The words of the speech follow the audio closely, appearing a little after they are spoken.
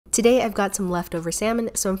Today I've got some leftover salmon,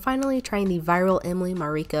 so I'm finally trying the viral Emily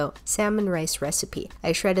Mariko salmon rice recipe.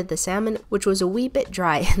 I shredded the salmon, which was a wee bit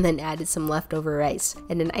dry, and then added some leftover rice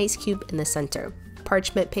and an ice cube in the center,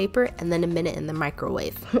 parchment paper, and then a minute in the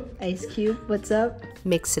microwave. Ice cube, what's up?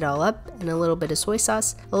 Mix it all up, and a little bit of soy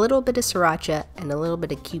sauce, a little bit of sriracha, and a little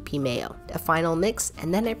bit of Kewpie mayo. A final mix,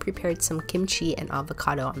 and then I prepared some kimchi and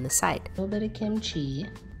avocado on the side. A little bit of kimchi,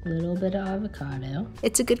 a little bit of avocado.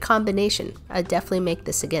 It's a good combination. I'd definitely make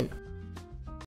this again.